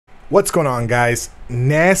What's going on, guys?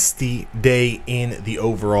 Nasty day in the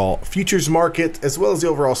overall futures market as well as the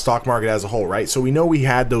overall stock market as a whole, right? So we know we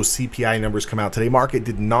had those CPI numbers come out today. Market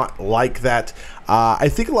did not like that. I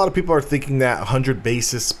think a lot of people are thinking that 100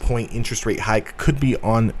 basis point interest rate hike could be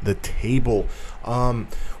on the table.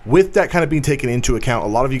 With that kind of being taken into account, a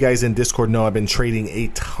lot of you guys in Discord know I've been trading a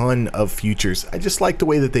ton of futures. I just like the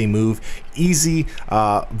way that they move. Easy,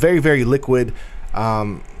 very, very liquid.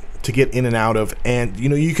 To get in and out of, and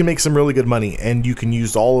you can make some really good money, and you can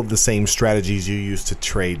use all of the same strategies you use to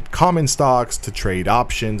trade common stocks, to trade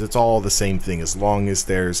options. It's all the same thing. As long as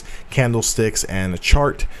there's candlesticks and a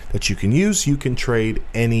chart that you can use, you can trade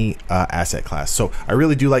any asset class. So I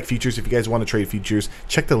really do like futures. If you guys want to trade futures,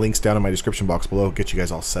 check the links down in my description box below, get you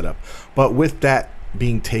guys all set up. But with that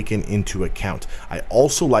being taken into account, I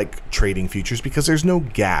also like trading futures because there's no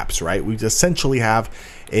gaps, right? We essentially have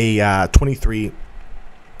a 23-hour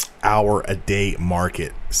a day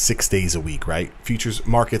market 6 days a week, right? Futures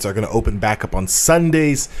markets are going to open back up on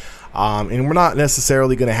Sundays, and we're not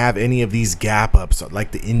necessarily going to have any of these gap ups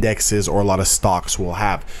like the indexes or a lot of stocks will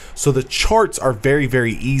have. So the charts are very,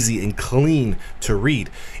 very easy and clean to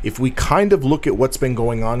read. If we kind of look at what's been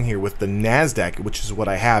going on here with the Nasdaq, which is what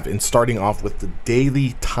I have, and starting off with the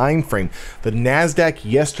daily time frame, the Nasdaq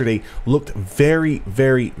yesterday looked very,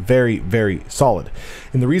 very, very, very solid.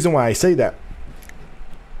 And the reason why I say that,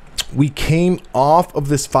 we came off of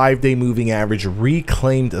this 5-day moving average,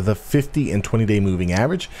 reclaimed the 50 and 20-day moving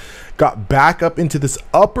average, got back up into this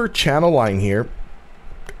upper channel line here,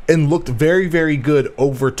 and looked very, very good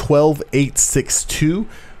over 12,862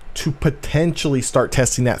 to potentially start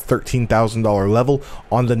testing that $13,000 level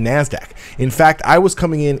on the Nasdaq. In fact, I was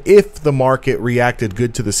coming in, if the market reacted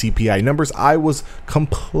good to the CPI numbers, I was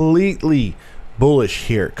completely bullish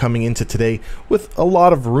here coming into today with a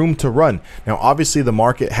lot of room to run. Now, obviously the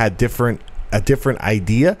market had a different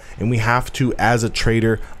idea, and we have to, as a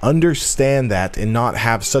trader, understand that and not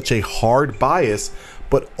have such a hard bias,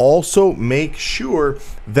 but also make sure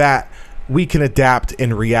that we can adapt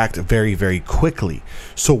and react very, very quickly.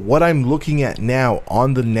 So what I'm looking at now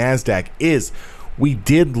on the Nasdaq is we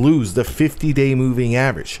did lose the 50-day moving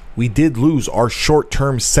average. We did lose our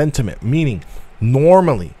short-term sentiment, meaning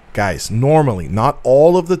normally, guys, normally, not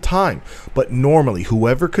all of the time, but normally,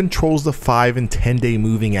 whoever controls the 5 and 10-day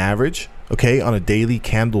moving average, okay, on a daily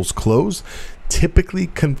candles close, typically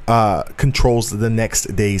controls the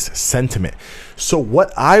next day's sentiment. So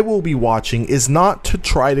what I will be watching is not to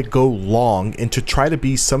try to go long and to try to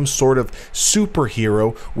be some sort of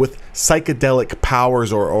superhero with psychedelic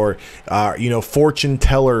powers or fortune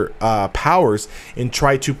teller powers and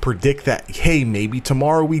try to predict that, hey, maybe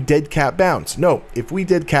tomorrow we dead cat bounce. No, if we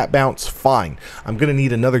dead cat bounce, fine. I'm gonna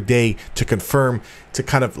need another day to confirm, to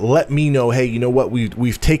kind of let me know, hey, you know what,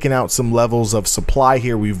 we've taken out some levels of supply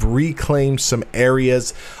here, we've reclaimed some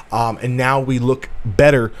areas, and now we look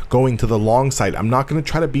better going to the long side. I'm not going to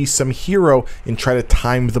try to be some hero and try to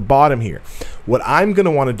time the bottom here. What I'm going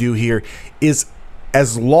to want to do here is,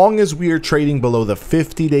 as long as we are trading below the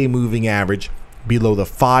 50-day moving average, below the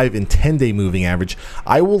 5 and 10-day moving average,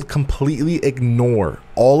 I will completely ignore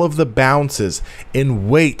all of the bounces and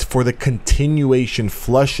wait for the continuation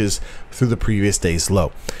flushes through the previous day's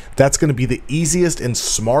low. That's going to be the easiest and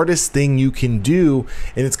smartest thing you can do,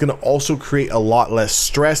 and it's going to also create a lot less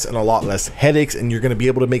stress and a lot less headaches, and you're going to be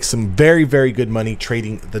able to make some very, very good money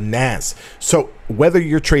trading the NAS. So whether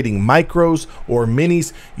you're trading micros or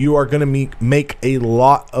minis, you are going to make a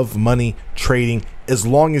lot of money trading as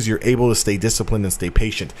long as you're able to stay disciplined and stay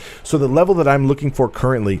patient. So the level that I'm looking for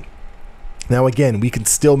currently, now again, we can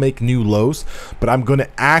still make new lows, but I'm going to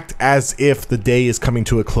act as if the day is coming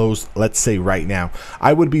to a close, let's say right now.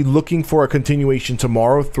 I would be looking for a continuation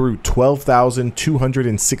tomorrow through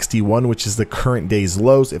 12,261, which is the current day's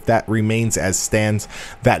lows. If that remains as stands,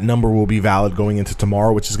 that number will be valid going into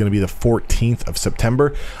tomorrow, which is going to be the 14th of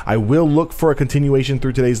September. I will look for a continuation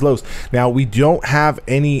through today's lows. Now, we don't have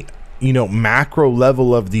any macro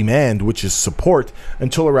level of demand, which is support,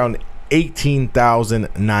 until around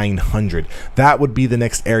 18,900. That would be the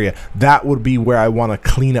next area. That would be where I want to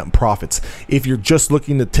clean up profits. If you're just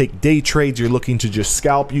looking to take day trades, you're looking to just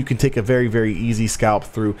scalp, you can take a very, very easy scalp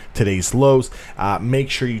through today's lows. Make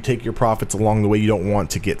sure you take your profits along the way. You don't want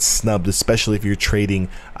to get snubbed, especially if you're trading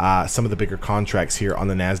some of the bigger contracts here on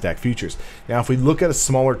the Nasdaq futures. Now, if we look at a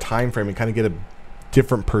smaller time frame and kind of get a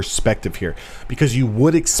different perspective here, because you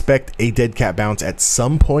would expect a dead cat bounce at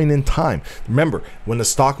some point in time. Remember, when the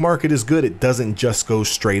stock market is good, it doesn't just go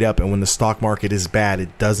straight up, and when the stock market is bad,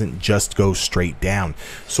 it doesn't just go straight down.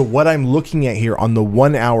 So what I'm looking at here on the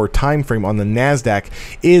 1 hour time frame on the Nasdaq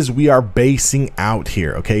is we are basing out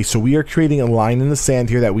here. Okay, so we are creating a line in the sand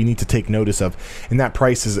here that we need to take notice of, and that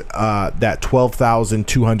price is that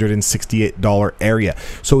 $12,268 area.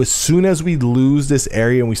 So as soon as we lose this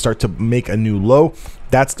area and we start to make a new low,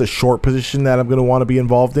 that's the short position that I'm going to want to be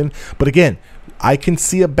involved in. But again, I can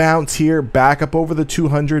see a bounce here, back up over the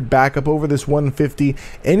 200, back up over this 150,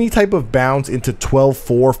 any type of bounce into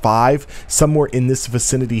 12.45, somewhere in this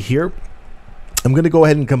vicinity here, I'm going to go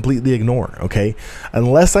ahead and completely ignore, okay?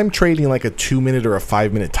 Unless I'm trading like a 2-minute or a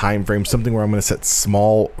 5-minute time frame, something where I'm going to set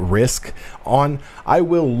small risk on, I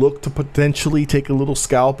will look to potentially take a little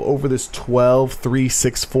scalp over this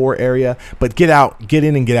 12.364 area, but get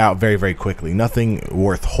in and get out very, very quickly. Nothing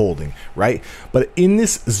worth holding, right? But in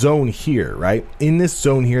this zone here, right? In this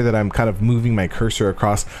zone here that I'm kind of moving my cursor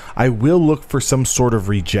across, I will look for some sort of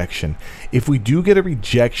rejection. If we do get a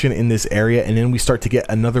rejection in this area and then we start to get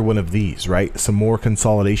another one of these, right? Some more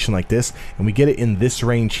consolidation like this, and we get it in this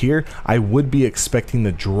range here, I would be expecting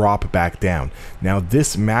the drop back down. Now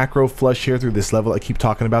this macro flush here through this level I keep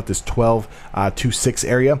talking about, this 12.26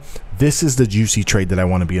 area, this is the juicy trade that I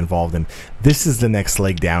want to be involved in. This is the next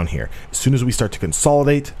leg down here. As soon as we start to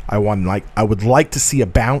consolidate, I would like to see a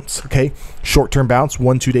bounce, okay? Short-term bounce,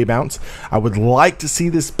 1-2 day bounce. I would like to see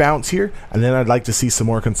this bounce here, and then I'd like to see some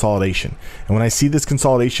more consolidation. And when I see this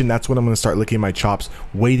consolidation, that's when I'm going to start licking my chops,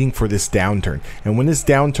 waiting for this downturn. And when this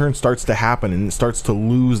downturn starts to happen and it starts to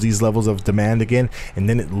lose these levels of demand again, and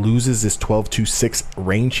then it loses this 12.26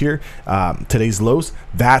 range here, today's lows,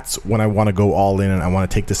 that's when I want to go all in, and I want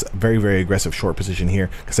to take this very, very aggressive short position here,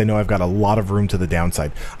 because I know I've got a lot of room to the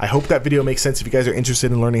downside. I hope that video makes sense. If you guys are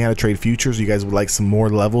interested in learning how to trade futures, you guys would like some more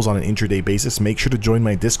levels on an intraday basis, make sure to join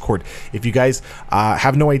my Discord. If you guys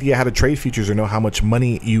have no idea how to trade futures or know how much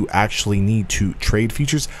money you actually need to trade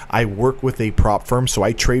futures, I work with a prop firm, so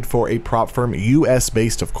I trade for a prop firm, US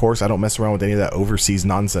based, of course. I don't mess around with any of that overseas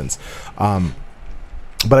nonsense.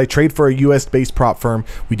 But I trade for a US based prop firm.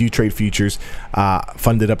 We do trade futures,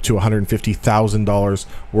 funded up to $150,000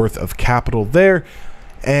 worth of capital there.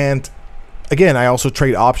 And again, I also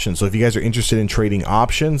trade options. So if you guys are interested in trading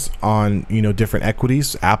options on, different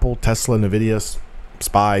equities, Apple, Tesla, Nvidia,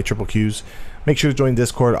 SPY, triple Qs, make sure to join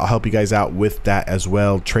Discord. I'll help you guys out with that as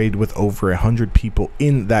well. Trade with over 100 people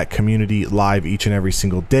in that community live each and every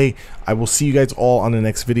single day. I will see you guys all on the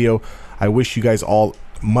next video. I wish you guys all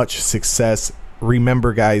much success.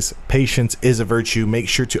 Remember, guys, patience is a virtue. Make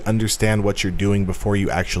sure to understand what you're doing before you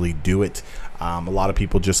actually do it. A lot of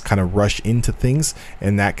people just kind of rush into things,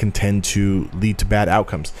 and that can tend to lead to bad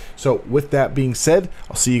outcomes. So with that being said,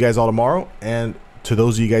 I'll see you guys all tomorrow. And to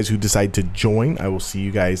those of you guys who decide to join, I will see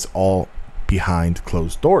you guys all behind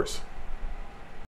closed doors.